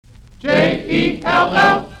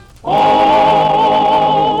J-E-L-L-O.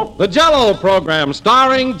 The Jell-O program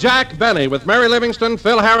starring Jack Benny with Mary Livingston,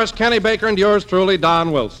 Phil Harris, Kenny Baker, and yours truly,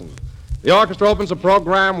 Don Wilson. The orchestra opens the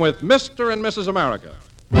program with Mr. and Mrs. America.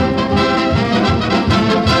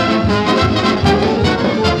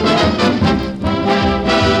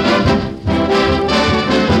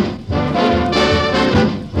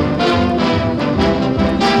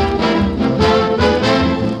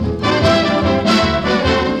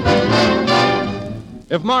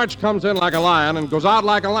 If March comes in like a lion and goes out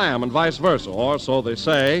like a lamb and vice versa, or so they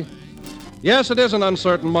say, yes, it is an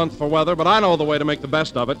uncertain month for weather, but I know the way to make the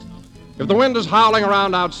best of it. If the wind is howling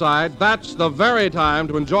around outside, that's the very time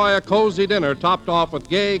to enjoy a cozy dinner topped off with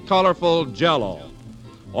gay, colorful Jell-O.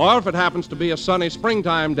 Or if it happens to be a sunny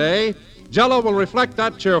springtime day, Jell-O will reflect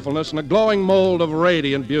that cheerfulness in a glowing mold of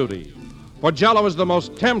radiant beauty. For Jell-O is the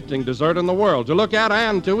most tempting dessert in the world to look at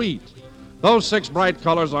and to eat. Those 6 bright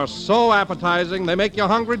colors are so appetizing, they make you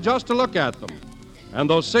hungry just to look at them. And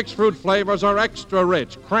those 6 fruit flavors are extra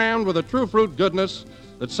rich, crammed with a true fruit goodness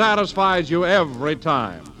that satisfies you every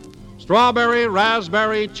time. Strawberry,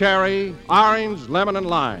 raspberry, cherry, orange, lemon, and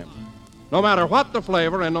lime. No matter what the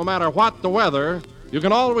flavor and no matter what the weather, you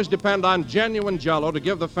can always depend on genuine Jell-O to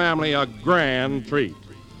give the family a grand treat.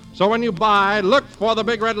 So when you buy, look for the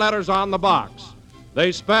big red letters on the box.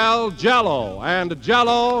 They spell Jell-O, and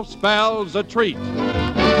Jell-O spells a treat.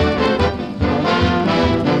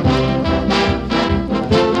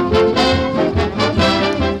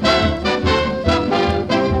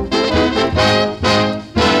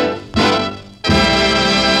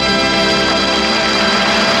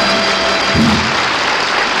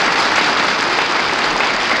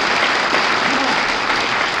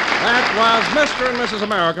 That was Mr. and Mrs.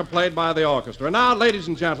 America, played by the orchestra. And now, ladies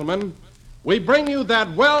and gentlemen, we bring you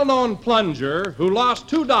that well-known plunger who lost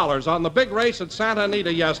 $2 on the big race at Santa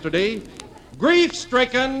Anita yesterday,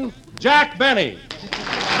 grief-stricken Jack Benny.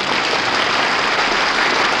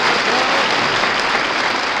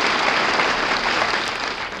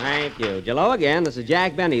 Thank you. Hello again. This is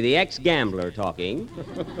Jack Benny, the ex-gambler, talking.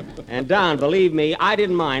 And, Don, believe me, I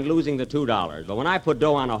didn't mind losing the $2. But when I put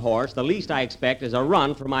dough on a horse, the least I expect is a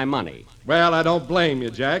run for my money. Well, I don't blame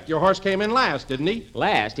you, Jack. Your horse came in last, didn't he?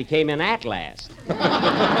 Last? He came in at last.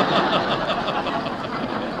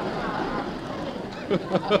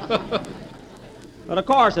 But, of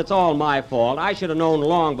course, it's all my fault. I should have known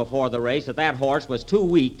long before the race that horse was too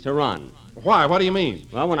weak to run. Why? What do you mean?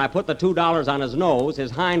 Well, when I put the $2 on his nose, his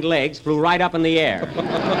hind legs flew right up in the air.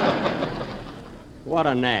 What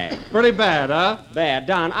a nag. Pretty bad, huh? Bad.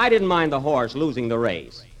 Don, I didn't mind the horse losing the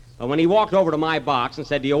race. But when he walked over to my box and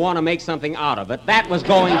said, "Do you want to make something out of it?" that was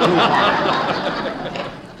going too far.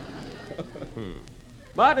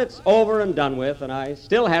 But it's over and done with, and I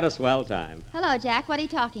still had a swell time. Hello, Jack. What are you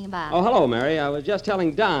talking about? Oh, hello, Mary. I was just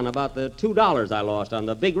telling Don about the $2 I lost on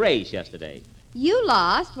the big race yesterday. You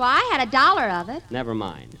lost? Why, I had $1 of it. Never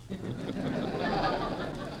mind.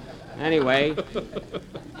 Anyway,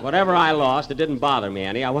 whatever I lost, it didn't bother me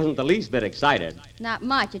any. I wasn't the least bit excited. Not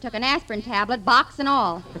much. You took an aspirin tablet, box and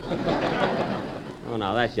all. Oh,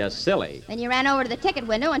 now, that's just silly. Then you ran over to the ticket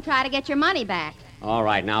window and tried to get your money back. All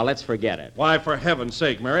right, now, let's forget it. Why, for heaven's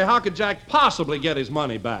sake, Mary, how could Jack possibly get his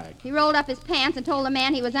money back? He rolled up his pants and told the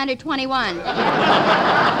man he was under 21.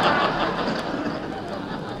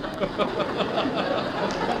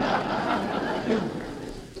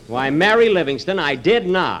 Why, Mary Livingston, I did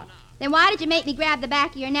not. Then why did you make me grab the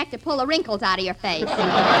back of your neck to pull the wrinkles out of your face?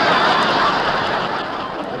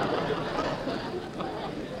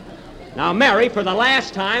 Now, Mary, for the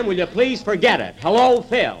last time, will you please forget it? Hello,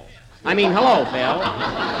 Phil. Hello, Phil.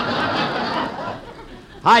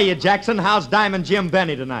 Hiya, Jackson. How's Diamond Jim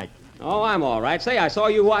Benny tonight? Oh, I'm all right. Say, I saw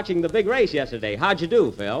you watching the big race yesterday. How'd you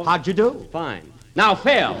do, Phil? How'd you do? Fine. Now,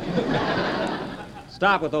 Phil.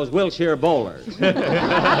 Stop with those Wilshire bowlers.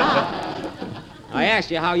 I asked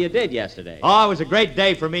you how you did yesterday. Oh, it was a great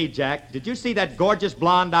day for me, Jack. Did you see that gorgeous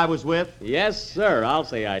blonde I was with? Yes, sir. I'll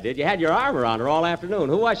say I did. You had your arm around her all afternoon.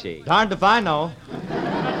 Who was she? Darned if I know.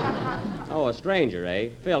 Oh, a stranger, eh?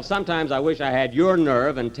 Phil, sometimes I wish I had your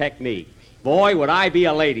nerve and technique. Boy, would I be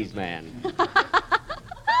a ladies' man.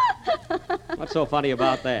 What's so funny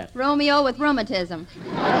about that? Romeo with rheumatism.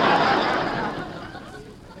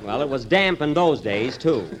 Well, it was damp in those days,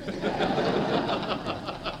 too.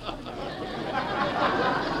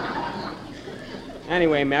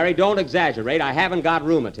 Anyway, Mary, don't exaggerate. I haven't got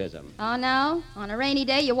rheumatism. Oh, no? On a rainy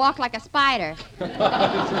day, you walk like a spider.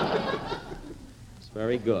 It's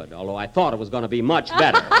very good, although I thought it was going to be much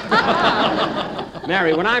better.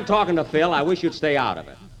 Mary, when I'm talking to Phil, I wish you'd stay out of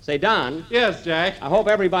it. Say, Don, Yes, Jack. I hope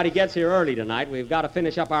everybody gets here early tonight. We've got to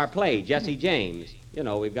finish up our play, Jesse James. You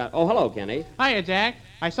know, we've got... Oh, hello, Kenny. Hiya, Jack.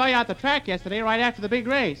 I saw you out the track yesterday right after the big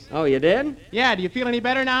race. Oh, you did? Yeah, do you feel any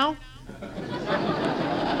better now?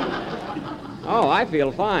 Oh, I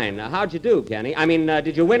feel fine. How'd you do, Kenny? I mean,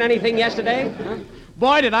 did you win anything yesterday? Huh?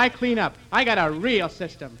 Boy, did I clean up. I got a real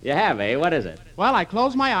system. You have, eh? What is it? Well, I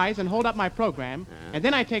close my eyes and hold up my program, and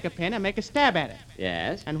then I take a pen and make a stab at it.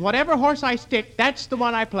 Yes? And whatever horse I stick, that's the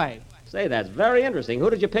one I play. Say, that's very interesting. Who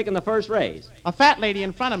did you pick in the first race? A fat lady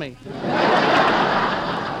in front of me.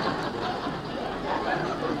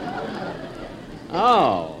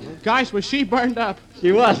 Oh, Gosh, was she burned up.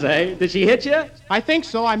 she was, eh? Did she hit you? I think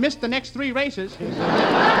so. I missed the next 3 races.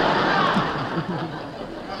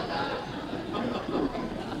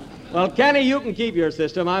 Well, Kenny, you can keep your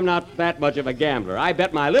system. I'm not that much of a gambler. I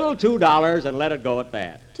bet my little $2 and let it go at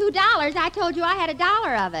that. $2? I told you I had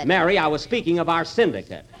 $1 of it. Mary, I was speaking of our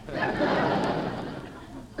syndicate.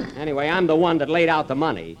 Anyway, I'm the one that laid out the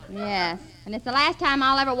money. Yes, and it's the last time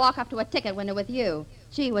I'll ever walk up to a ticket window with you.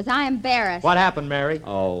 Gee, was I embarrassed. What happened, Mary?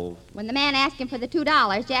 Oh, When the man asked him for the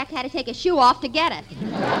 $2, Jack had to take his shoe off to get it.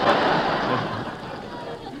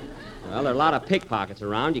 well, there are a lot of pickpockets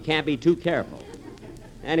around. You can't be too careful.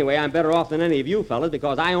 Anyway, I'm better off than any of you fellas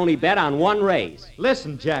because I only bet on one race.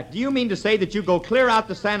 Listen, Jack, do you mean to say that you go clear out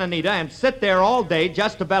to Santa Anita and sit there all day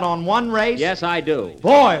just to bet on one race? Yes, I do.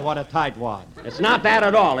 Boy, what a tightwad. It's not that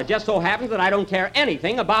at all. It just so happens that I don't care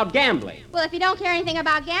anything about gambling. Well, if you don't care anything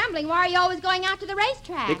about gambling, why are you always going out to the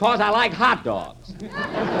racetrack? Because I like hot dogs.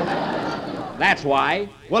 That's why.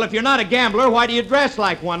 Well, if you're not a gambler, why do you dress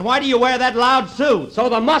like one? Why do you wear that loud suit? So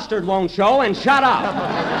the mustard won't show and shut up.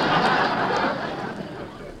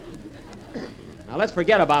 Now, let's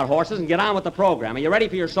forget about horses and get on with the program. Are you ready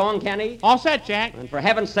for your song, Kenny? All set, Jack. And for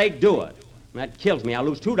heaven's sake, do it. That kills me. I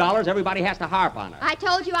lose $2. Everybody has to harp on her. I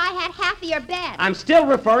told you I had half of your bet. I'm still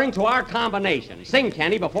referring to our combination. Sing,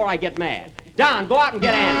 Kenny, before I get mad. Don, go out and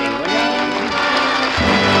get Andy, will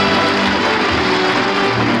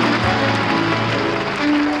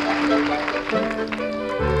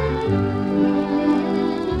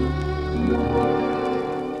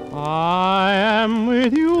I am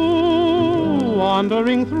with you,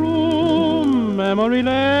 wandering through memory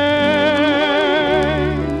lane,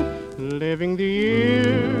 living the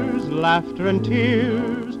years, laughter and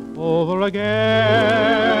tears over again.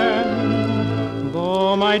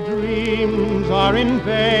 Though my dreams are in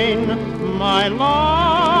vain, my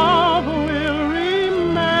love will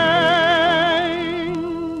remain.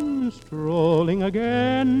 Strolling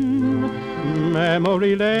again,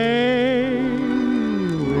 memory lane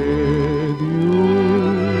with you.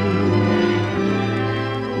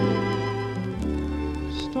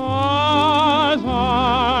 Stars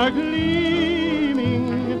are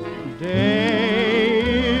gleaming, day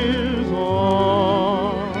is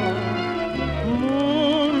o'er,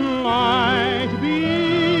 moonlight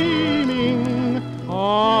beaming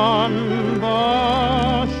on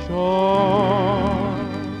the shore.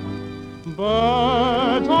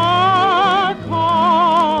 Birds are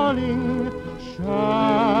calling,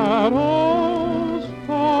 shadows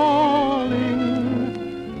falling,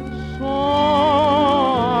 so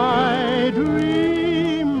I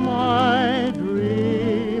dream my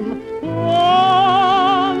dream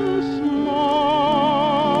once more.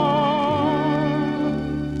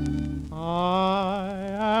 I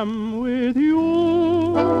am with you,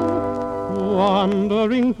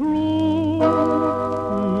 wandering through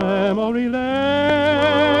memory lane,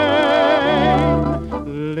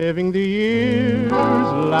 living the years,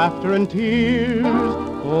 laughter and tears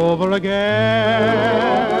over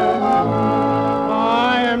again.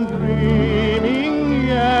 I am dreaming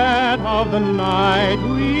yet of the night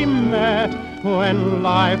we met when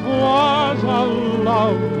life was a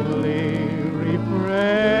lovely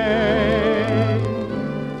refrain.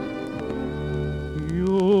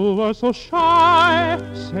 You were so shy,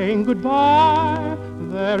 saying goodbye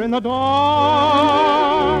there in the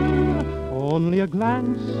dawn. Only a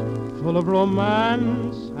glance full of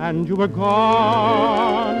romance, and you were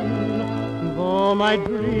gone. Though my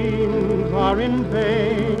dreams are in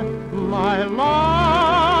vain, my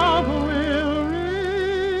love will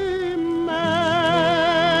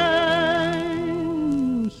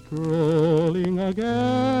remain. Strolling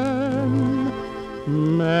again,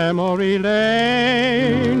 memory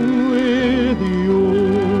lane with you.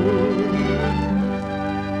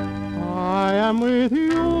 I am with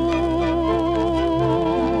you,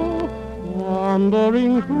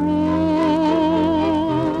 wandering through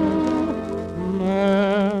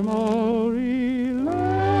memory lane.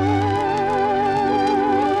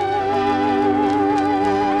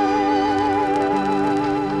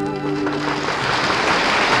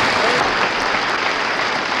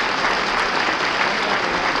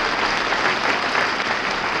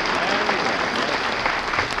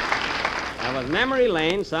 Memory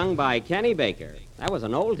Lane, sung by Kenny Baker. That was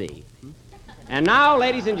an oldie. And now,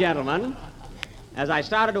 ladies and gentlemen, as I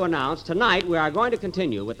started to announce, tonight we are going to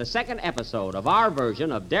continue with the second episode of our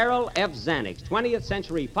version of Darrell F. Zanuck's 20th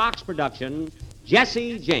Century Fox production,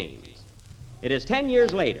 Jesse James. It is 10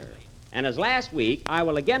 years later, and as last week, I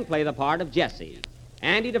will again play the part of Jesse.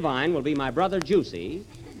 Andy Devine will be my brother Juicy,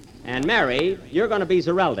 and Mary, you're going to be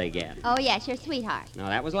Zerelda again. Oh, yes, your sweetheart. No,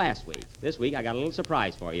 that was last week. This week, I got a little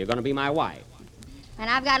surprise for you. You're going to be my wife. And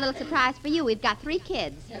I've got a little surprise for you. We've got 3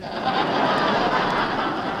 kids.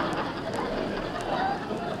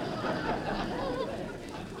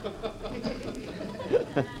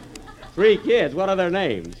 3 kids. What are their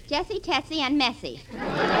names? Jessie, Tessie, and Messie.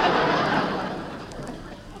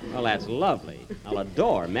 Well, that's lovely. I'll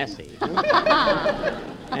adore Messie.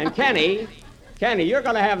 And Kenny, you're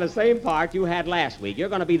going to have the same part you had last week. You're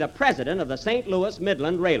going to be the president of the St. Louis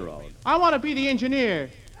Midland Railroad. I want to be the engineer.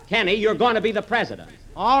 Kenny, you're going to be the president.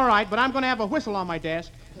 All right, but I'm going to have a whistle on my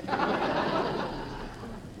desk.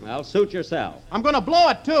 Well, suit yourself. I'm going to blow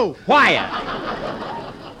it, too. Quiet.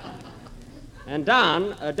 And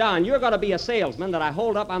Don, you're going to be a salesman that I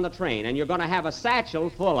hold up on the train, and you're going to have a satchel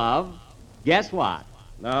full of, guess what?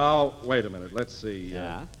 Now, wait a minute. Let's see.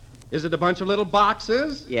 Yeah? Is it a bunch of little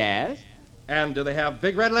boxes? Yes? And do they have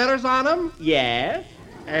big red letters on them? Yes?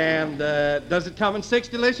 And does it come in 6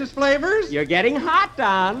 delicious flavors? You're getting hot,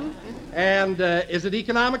 Don. And is it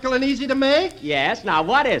economical and easy to make? Yes. Now,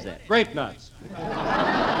 what is it? Grape nuts.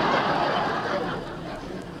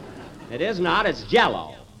 It is not. It's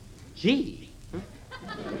Jell-O. Gee.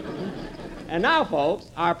 And now,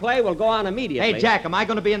 folks, our play will go on immediately. Hey, Jack, am I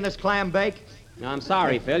going to be in this clam bake? No, I'm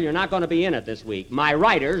sorry, Phil. You're not going to be in it this week. My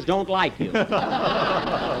writers don't like you.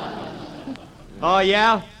 Oh,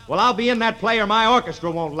 yeah? Well, I'll be in that play or my orchestra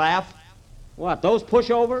won't laugh. What, those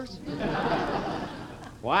pushovers?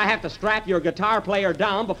 Well, I have to strap your guitar player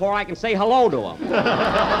down before I can say hello to him.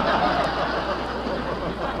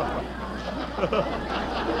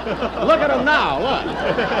 Look at him now, look.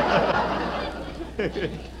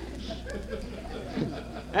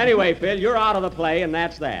 Anyway, Phil, you're out of the play, and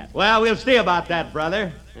that's that. Well, we'll see about that,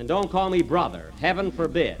 brother. And don't call me brother. Heaven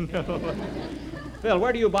forbid. Phil,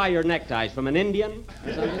 where do you buy your neckties? From an Indian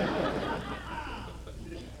or something?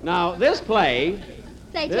 Now, this play...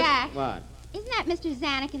 Say, Jack. What? Isn't that Mr.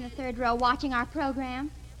 Zanuck in the 3rd row watching our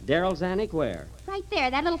program? Darrell Zanuck, where? Right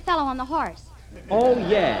there, that little fellow on the horse. Oh,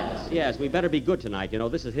 yes. We better be good tonight. You know,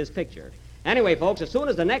 this is his picture. Anyway, folks, as soon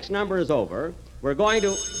as the next number is over, we're going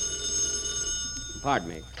to... Pardon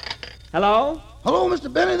me. Hello? Hello,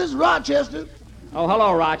 Mr. Benny. This is Rochester. Oh,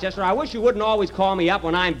 hello, Rochester. I wish you wouldn't always call me up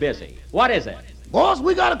when I'm busy. What is it? Boss,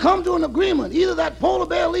 we got to come to an agreement. Either that polar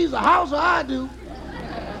bear leaves the house or I do.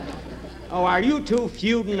 Oh, are you two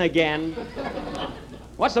feuding again?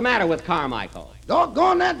 What's the matter with Carmichael?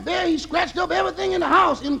 Doggone that bear, he scratched up everything in the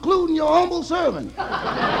house, including your humble servant.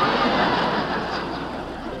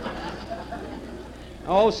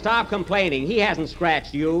 Oh, stop complaining. He hasn't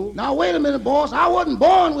scratched you. Now, wait a minute, boss. I wasn't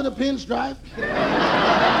born with a pinstripe.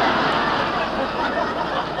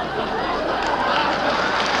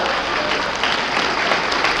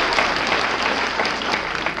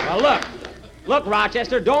 Well, look,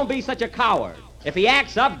 Rochester, don't be such a coward. If he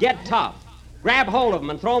acts up, get tough. Grab hold of him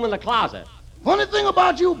and throw him in the closet. Funny thing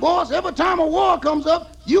about you, boss, every time a war comes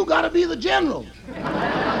up, you got to be the general.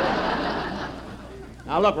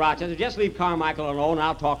 Now, look, Rochester, just leave Carmichael alone, and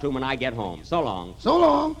I'll talk to him when I get home. So long. So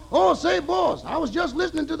long. Oh, say, boss, I was just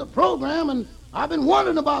listening to the program, and I've been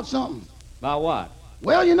wondering about something. About what?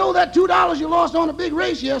 Well, you know that $2 you lost on a big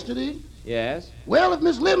race yesterday? Yes? Well, if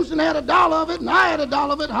Miss Livingston had $1 of it and I had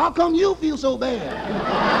 $1 of it, how come you feel so bad?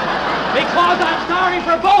 Because I'm sorry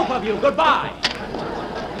for both of you. Goodbye.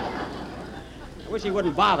 I wish he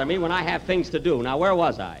wouldn't bother me when I have things to do. Now, where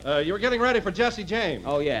was I? You were getting ready for Jesse James.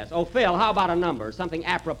 Oh, yes. Oh, Phil, how about a number? Something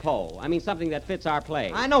apropos. I mean, something that fits our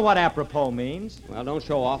play. I know what apropos means. Well, don't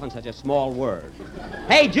show off in such a small word.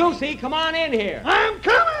 Hey, Juicy, come on in here. I'm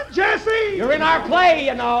coming, Jesse! You're in our play,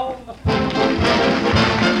 you know.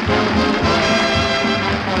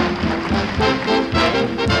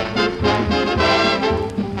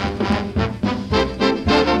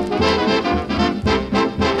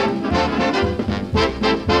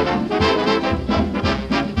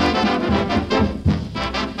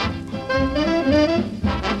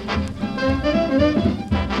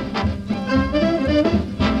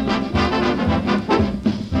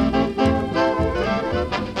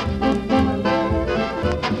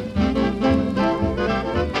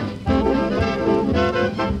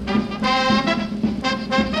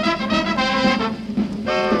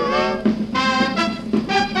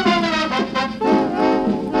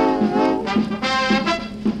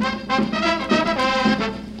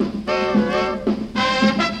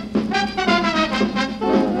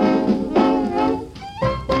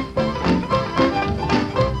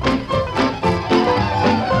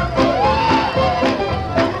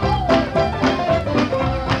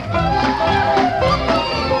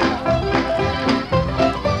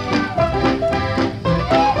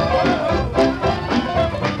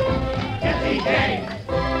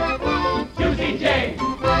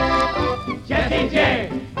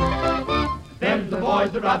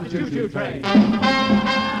 choo-choo train.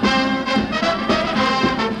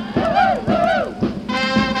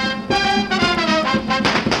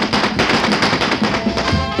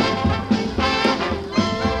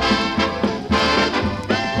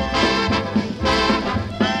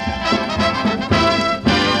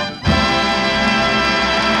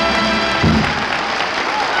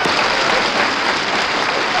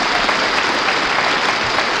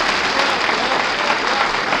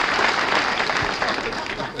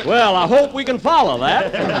 Well, I hope we can follow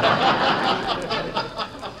that.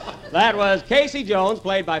 That was Casey Jones,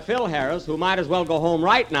 played by Phil Harris, who might as well go home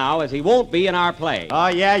right now, as he won't be in our play. Oh,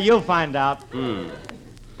 yeah, you'll find out. And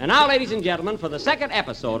now, ladies and gentlemen, for the second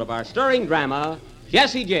episode of our stirring drama,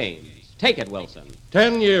 Jesse James. Take it, Wilson.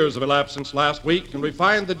 10 years have elapsed since last week, and we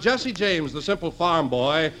find that Jesse James, the simple farm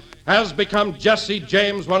boy, has become Jesse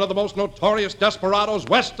James, one of the most notorious desperados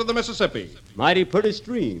west of the Mississippi. Mighty pretty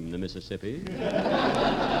stream, the Mississippi.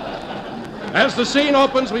 As the scene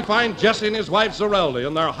opens, we find Jesse and his wife Zerelda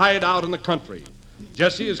in their hideout in the country.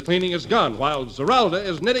 Jesse is cleaning his gun, while Zerelda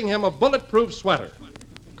is knitting him a bulletproof sweater.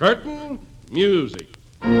 Curtain, music.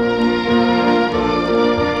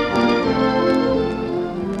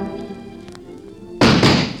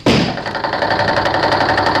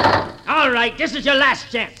 All right, this is your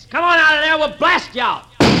last chance. Come on out of there, we'll blast you out.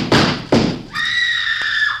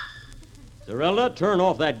 Zerelda, turn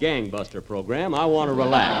off that gangbuster program. I want to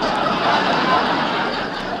relax.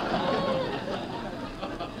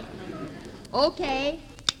 Okay.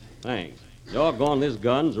 Thanks. Doggone this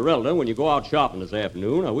gun. Zerelda, when you go out shopping this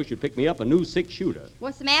afternoon, I wish you'd pick me up a new six-shooter.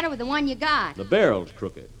 What's the matter with the one you got? The barrel's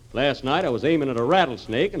crooked. Last night I was aiming at a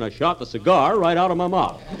rattlesnake, and I shot the cigar right out of my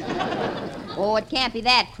mouth. Oh, it can't be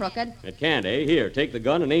that crooked. It can't, eh? Here, take the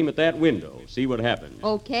gun and aim at that window. See what happens.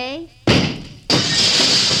 Okay.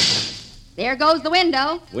 There goes the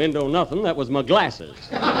window. Window nothing. That was my glasses.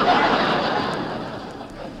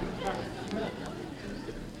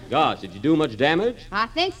 Gosh, did you do much damage? I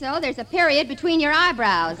think so. There's a period between your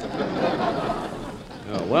eyebrows.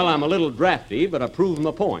 Oh, well, I'm a little drafty, but I proved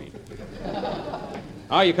my point.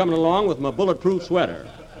 How are you coming along with my bulletproof sweater?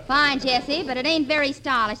 Fine, Jesse, but it ain't very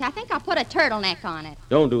stylish. I think I'll put a turtleneck on it.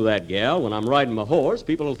 Don't do that, gal. When I'm riding my horse,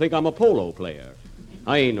 people will think I'm a polo player.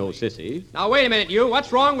 I ain't no sissy. Now, wait a minute, you.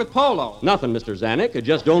 What's wrong with polo? Nothing, Mr. Zanuck. It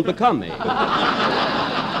just don't become me. I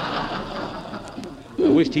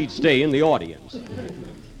wished he'd stay in the audience.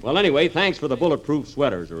 Well, anyway, thanks for the bulletproof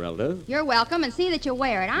sweater, Zerelda. You're welcome, and see that you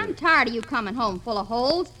wear it. I'm tired of you coming home full of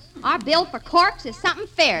holes. Our bill for corks is something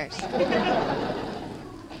fierce.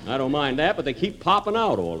 I don't mind that, but they keep popping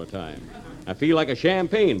out all the time. I feel like a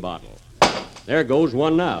champagne bottle. There goes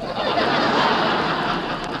one now.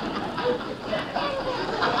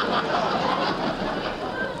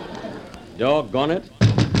 Doggone it.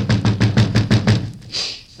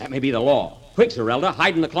 That may be the law. Quick, Zerelda,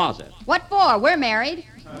 hide in the closet. What for? We're married.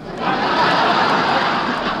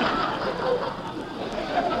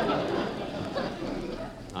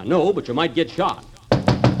 I know, but you might get shot.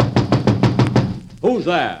 Who's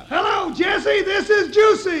there? Hello, Jesse. This is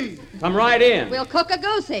Juicy. Come right in. We'll cook a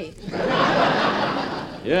goosey.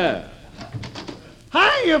 Yeah.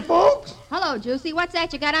 Hiya, folks. Hello, Juicy. What's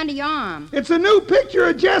that you got under your arm? It's a new picture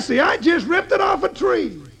of Jesse. I just ripped it off a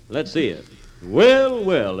tree. Let's see it. Well,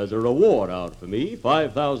 well, there's a reward out for me,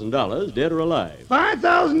 $5,000, dead or alive.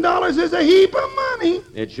 $5,000 is a heap of money.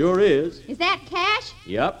 It sure is. Is that cash?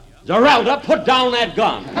 Yep. Zerelda, put down that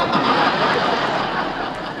gun.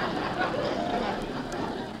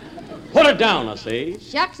 Put it down, I say.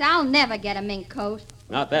 Shucks, I'll never get a mink coat.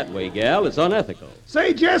 Not that way, gal. It's unethical.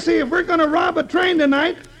 Say, Jesse, if we're going to rob a train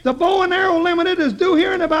tonight, the Bow and Arrow Limited is due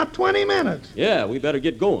here in about 20 minutes. Yeah, we better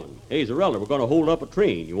get going. Hey, Zerelda, we're going to hold up a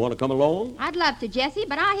train. You want to come along? I'd love to, Jesse,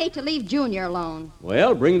 but I hate to leave Junior alone.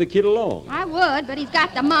 Well, bring the kid along. I would, but he's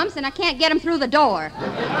got the mumps and I can't get him through the door.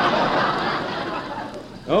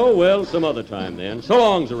 Oh, well, some other time then. So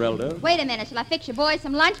long, Zerelda. Wait a minute. Shall I fix your boys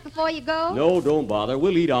some lunch before you go? No, don't bother.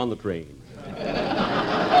 We'll eat on the train.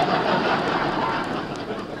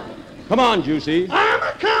 Come on, Juicy. I'm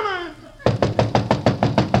a-coming.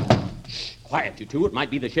 Shh, quiet, you two. It might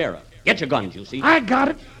be the sheriff. Get your gun, Juicy. I got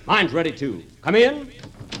it. Mine's ready, too. Come in.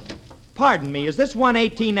 Pardon me, is this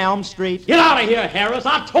 118 Elm Street? Get out of here, Harris.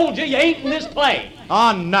 I told you ain't in this play.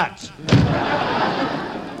 Oh, nuts.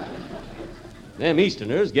 Them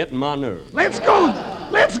Easterners getting my nerves. Let's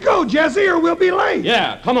go, Jesse, or we'll be late.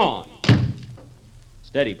 Yeah, come on.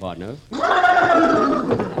 Steady, partner.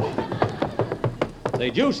 Say,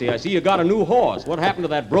 Juicy, I see you got a new horse. What happened to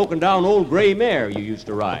that broken-down old gray mare you used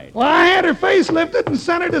to ride? Well, I had her face lifted and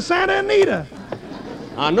sent her to Santa Anita.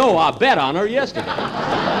 I know. I bet on her yesterday.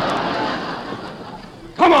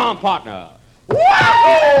 Come on, partner.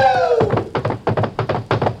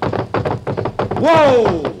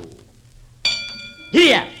 Whoa!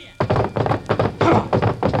 Yeah. Come on.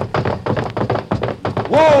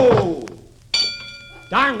 Whoa!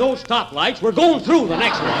 Darn those stoplights. We're going through the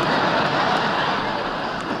next one.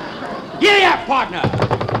 Yeah, partner.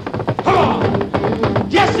 Come on.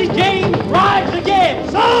 Jesse James rides again.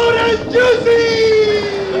 So does Juicy!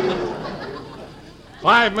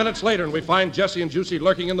 5 minutes later, and we find Jesse and Juicy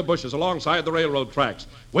lurking in the bushes alongside the railroad tracks,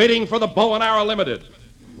 waiting for the Bow and Arrow Limited.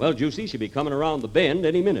 Well, Juicy should be coming around the bend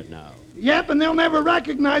any minute now. Yep, and they'll never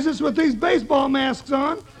recognize us with these baseball masks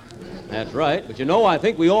on. That's right. But you know, I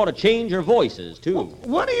think we ought to change our voices, too.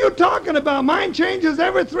 What are you talking about? Mine changes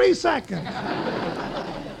every 3 seconds.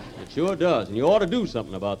 It sure does. And you ought to do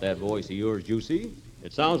something about that voice of yours, Juicy.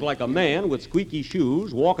 It sounds like a man with squeaky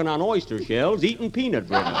shoes walking on oyster shells eating peanut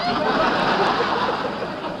brittle.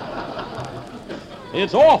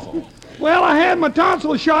 It's awful. Well, I had my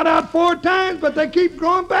tonsils shot out 4 times, but they keep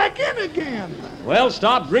growing back in again. Well,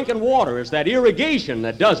 stop drinking water. It's that irrigation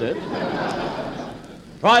that does it.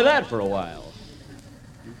 Try that for a while.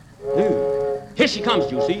 Here she comes,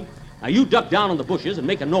 Juicy. Now you duck down in the bushes and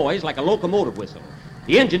make a noise like a locomotive whistle.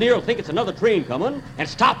 The engineer will think it's another train coming and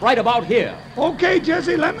stop right about here. Okay,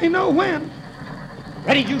 Jesse, let me know when.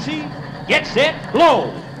 Ready, Juicy? Get set,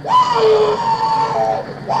 blow.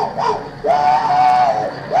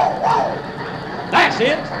 That's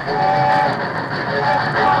it.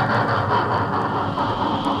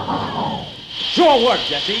 Sure work,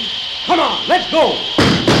 Jesse. Come on, let's go.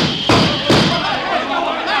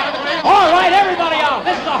 All right, everybody out.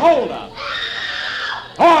 This is a holdup.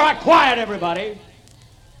 All right, quiet, everybody.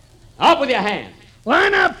 Up with your hands.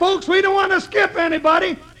 Line up, folks. We don't want to skip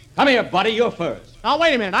anybody. Come here, buddy. You're first. Now,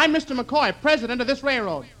 wait a minute. I'm Mr. McCoy, president of this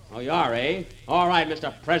railroad. Oh, you are, eh? All right,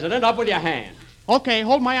 Mr. President, up with your hands. Okay,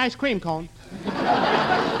 hold my ice cream cone.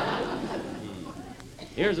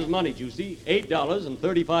 Here's his money, Juicy.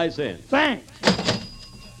 $8.35. Thanks.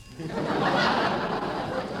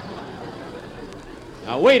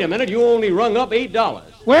 Now, wait a minute. You only rung up $8.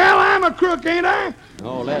 Well, I'm a crook, ain't I?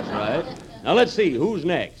 Oh, that's right. Now, let's see. Who's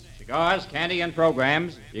next? Cigars, candy, and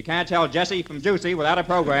programs. You can't tell Jesse from Juicy without a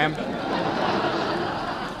program.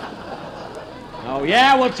 Oh,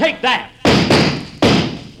 yeah? Well, take that.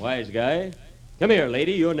 Wise guy. Come here,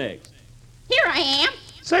 lady. You're next. Here I am.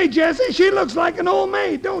 Say, Jesse, she looks like an old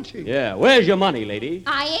maid, don't she? Yeah. Where's your money, lady?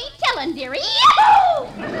 I ain't telling, dearie. Yahoo!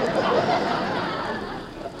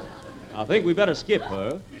 I think we better skip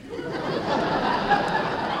her.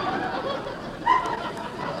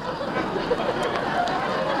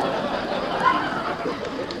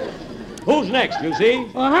 Who's next, Juicy?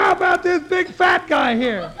 Well, how about this big fat guy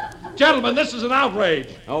here? Gentlemen, this is an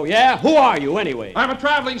outrage. Oh, yeah? Who are you, anyway? I'm a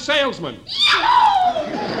traveling salesman.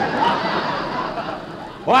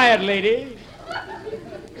 Quiet, lady.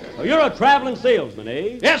 So you're a traveling salesman,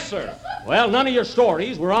 eh? Yes, sir. Well, none of your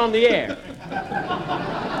stories were on the air.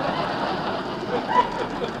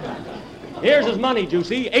 Here's his money,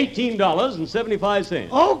 Juicy.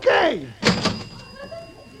 $18.75. Okay.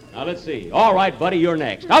 Now, let's see. All right, buddy, you're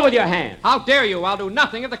next. Out with your hand. How dare you? I'll do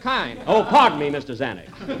nothing of the kind. Oh, pardon me, Mr. Zanuck.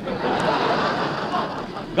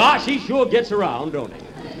 Gosh, he sure gets around, don't he?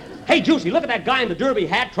 Hey, Juicy, look at that guy in the derby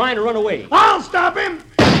hat trying to run away. I'll stop him.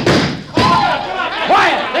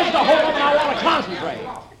 Quiet! This is the whole of it. I want to concentrate.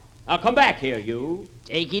 Now, come back here, you.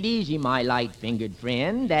 Take it easy, my light-fingered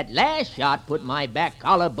friend. That last shot put my back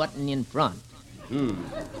collar button in front.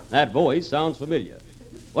 That voice sounds familiar.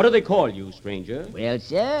 What do they call you, stranger? Well,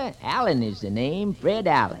 sir, Allen is the name, Fred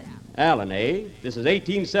Allen. Allen, eh? This is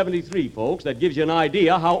 1873, folks. That gives you an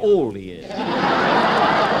idea how old he is.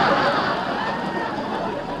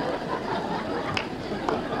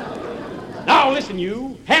 Now, listen,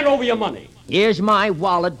 you. Hand over your money. Here's my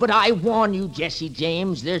wallet, but I warn you, Jesse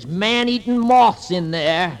James, there's man-eating moths in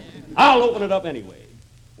there. I'll open it up anyway.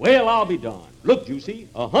 Well, I'll be darned. Look, Juicy,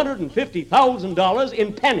 $150,000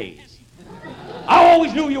 in pennies. I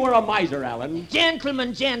always knew you were a miser, Allen.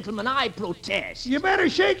 Gentlemen, I protest. You better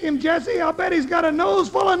shake him, Jesse. I'll bet he's got a nose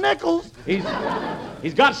full of nickels. He's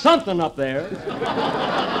got something up there.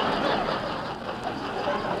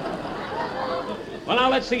 Well, now,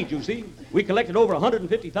 let's see, Juicy. We collected over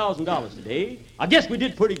 $150,000 today. I guess we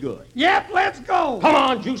did pretty good. Yep, let's go. Come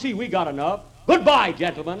on, Juicy, we got enough. Goodbye,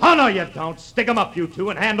 gentlemen. Oh, no, you don't. Stick 'em up, you two,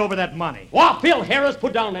 and hand over that money. Why, Phil Harris,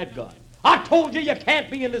 put down that gun. I told you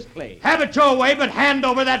can't be in this place. Have it your way, but hand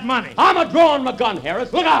over that money. I'm a drawing my gun,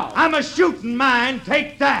 Harris. Look out. I'm a shooting mine.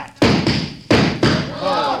 Take that.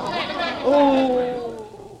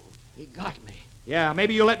 Oh, he got me. Yeah,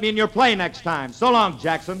 maybe you'll let me in your play next time. So long,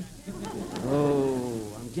 Jackson. Oh.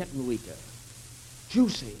 getting weaker.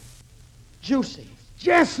 Juicy. Juicy.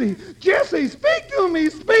 Jesse, speak to me,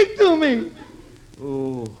 speak to me.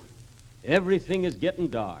 Oh, everything is getting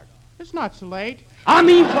dark. It's not so late. I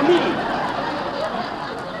mean for me.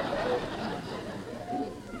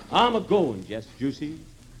 I'm a-going, Jess Juicy.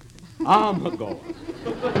 I'm a-going.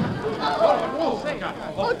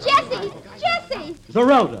 Oh, Jesse!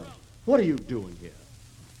 Zerelda, what are you doing here?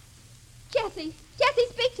 Jesse,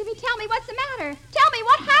 speak to me. Tell me what's the matter. Tell me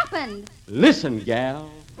what happened. Listen, gal.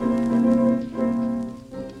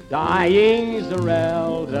 Dying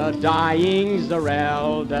Zerelda, dying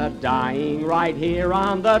right here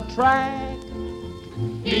on the track.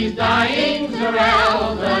 He's dying,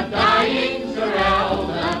 Zerelda,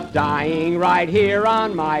 dying right here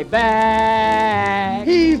on my back.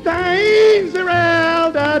 He's dying,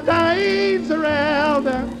 Zerelda,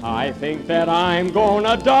 I think that I'm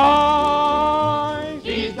gonna die.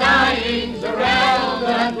 He's dying,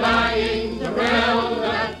 Zerelda,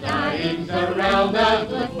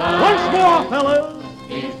 goodbye. Once more, fellas.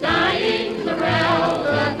 He's dying, Zerelda,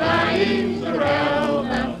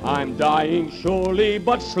 I'm dying surely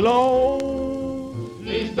but slow.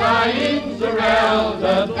 He's dying,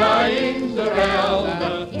 Zerelda,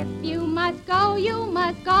 If you must go, you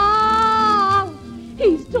must go.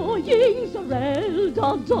 He's dying, Zerelda.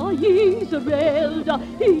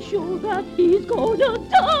 He's sure that he's gonna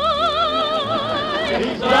die.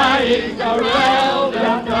 He's dying,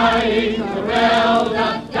 Zerelda, die.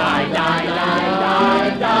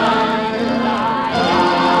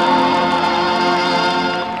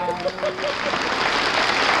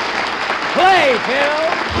 Play, Phil.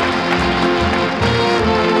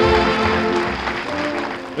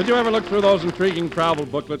 Did you ever look through those intriguing travel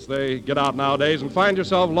booklets they get out nowadays and find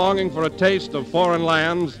yourself longing for a taste of foreign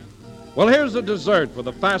lands? Well, here's a dessert with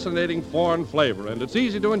a fascinating foreign flavor, and it's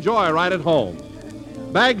easy to enjoy right at home.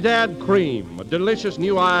 Baghdad cream, a delicious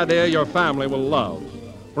new idea your family will love.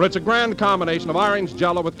 For it's a grand combination of orange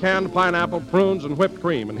jello with canned pineapple, prunes, and whipped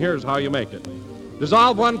cream, and here's how you make it.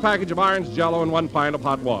 Dissolve 1 package of orange jello in 1 pint of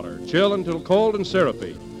hot water. Chill until cold and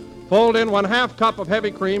syrupy. Fold in 1/2 cup of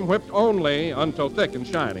heavy cream, whipped only until thick and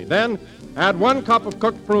shiny. Then add 1 cup of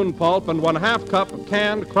cooked prune pulp and 1/2 cup of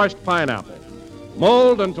canned crushed pineapple.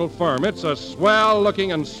 Mold until firm. It's a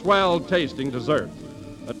swell-looking and swell-tasting dessert.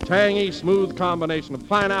 A tangy, smooth combination of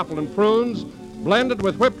pineapple and prunes blended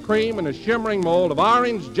with whipped cream in a shimmering mold of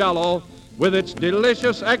orange jello with its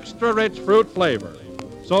delicious, extra-rich fruit flavor.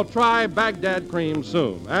 So try Baghdad cream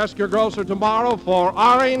soon. Ask your grocer tomorrow for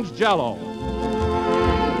orange jello.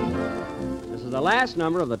 This is the last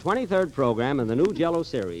number of the 23rd program in the new Jello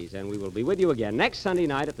series, and we will be with you again next Sunday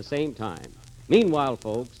night at the same time. Meanwhile,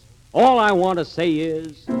 folks, all I want to say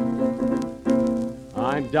is,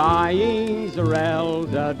 I'm dying,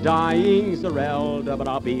 Zerelda, but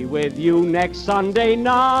I'll be with you next Sunday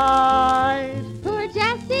night. Poor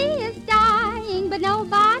Jesse is dying, but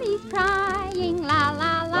nobody's crying. La,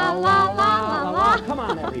 la, la, la, la, la, la. Come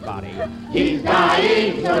on, everybody. He's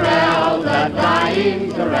dying, Zerelda,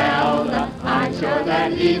 I'm sure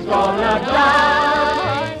that he's gonna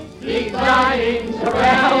die. He's dying,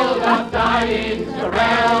 Zerelda, die.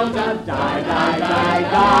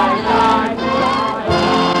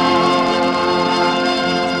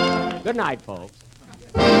 Good night, folks.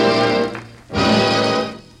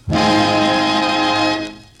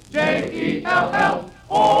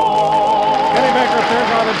 J-E-L-L-O. Kenny Baker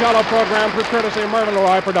appears on the Jello program through courtesy of Mervyn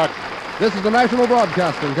LeRoy Productions. This is the National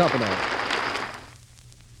Broadcasting Company.